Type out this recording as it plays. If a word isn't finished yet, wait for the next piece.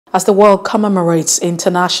As the world commemorates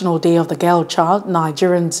International Day of the Girl Child,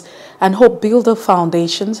 Nigerians and Hope Builder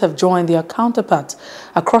Foundations have joined their counterparts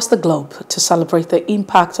across the globe to celebrate the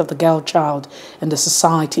impact of the girl child in the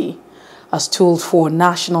society. As tools for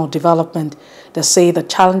national development, they say the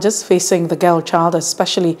challenges facing the girl child,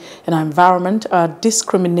 especially in our environment, are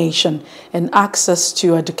discrimination in access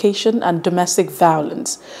to education and domestic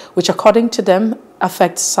violence, which according to them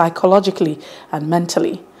affects psychologically and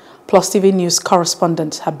mentally. Plus TV News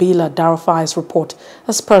correspondent Habila Darafai's report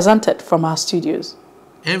is presented from our studios.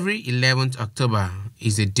 Every 11th October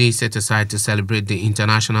is a day set aside to celebrate the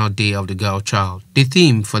International Day of the Girl Child. The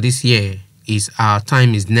theme for this year is Our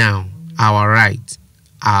Time is Now, Our Right,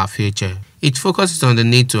 Our Future. It focuses on the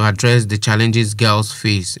need to address the challenges girls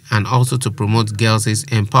face and also to promote girls'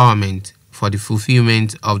 empowerment for the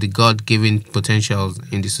fulfillment of the God-given potentials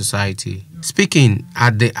in the society. Speaking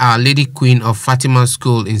at the Our Lady Queen of Fatima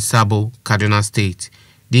School in Sabo, Kaduna State,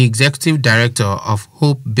 the Executive Director of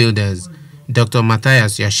Hope Builders, Dr.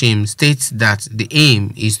 Matthias Yashim, states that the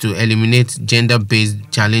aim is to eliminate gender-based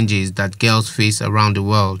challenges that girls face around the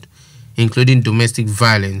world, including domestic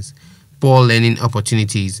violence, poor learning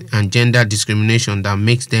opportunities, and gender discrimination that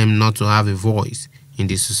makes them not to have a voice in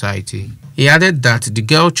the society. He added that the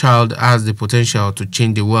girl child has the potential to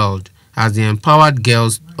change the world, as the empowered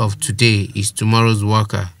girls of today is tomorrow's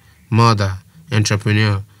worker, mother,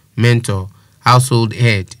 entrepreneur, mentor, household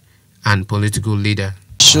head, and political leader.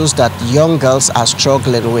 Issues that young girls are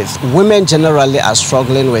struggling with. Women generally are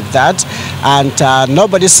struggling with that, and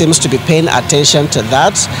nobody seems to be paying attention to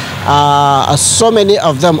that. So many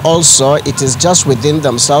of them also, it is just within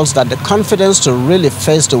themselves that the confidence to really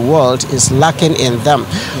face the world is lacking in them.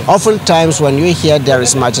 Oftentimes when you hear there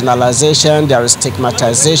is marginalization, there is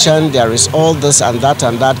stigmatization, there is all this and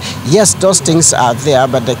that, yes, those things are there,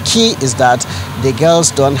 but the key is that the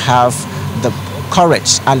girls don't have the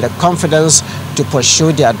courage and the confidence to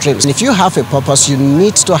pursue their dreams. And if you have a purpose, you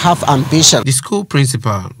need to have ambition. The school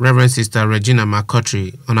principal, Reverend Sister Regina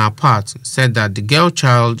McCutchery, on her part, said that the girl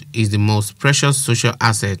child is the most precious social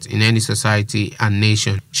asset in any society and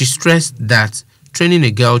nation. She stressed that training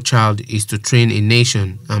a girl child is to train a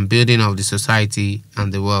nation and building of the society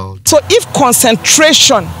and the world. So if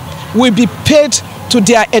concentration will be paid to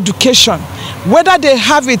their education, whether they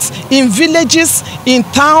have it in villages, in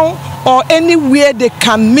town, or anywhere they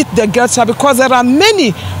can meet the girls, because there are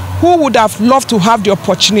many who would have loved to have the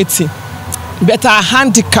opportunity but are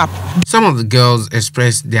handicapped. Some of the girls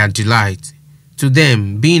expressed their delight. To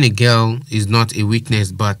them, being a girl is not a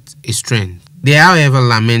weakness but a strength. They, however,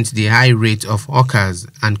 lament the high rate of hawkers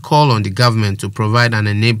and call on the government to provide an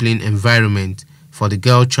enabling environment for the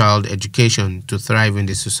girl child education to thrive in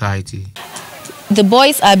the society. The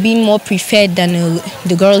boys are being more preferred than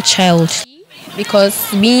the girl child,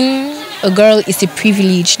 because being a girl is a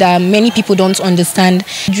privilege that many people don't understand.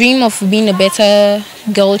 I dream of being a better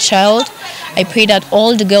girl child. I pray that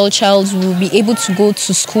all the girl childs will be able to go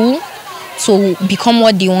to school to become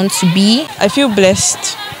what they want to be. I feel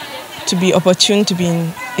blessed to be opportune to be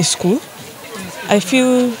in a school. I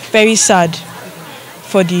feel very sad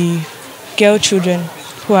for the girl children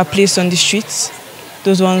who are placed on the streets,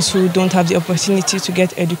 those ones who don't have the opportunity to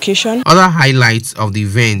get education. Other highlights of the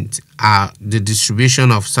event are the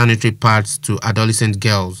distribution of sanitary pads to adolescent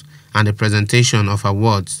girls and the presentation of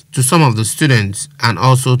awards to some of the students and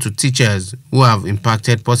also to teachers who have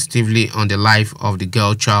impacted positively on the life of the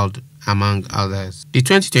girl child, among others. The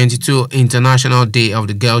 2022 International Day of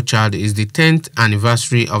the Girl Child is the 10th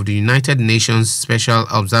anniversary of the United Nations Special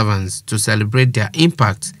Observance to celebrate their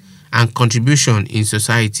impact and contribution in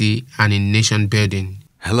society and in nation building.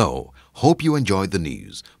 Hello, hope you enjoyed the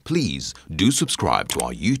news. Please do subscribe to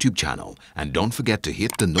our YouTube channel and don't forget to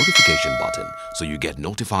hit the notification button so you get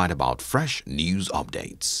notified about fresh news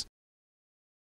updates.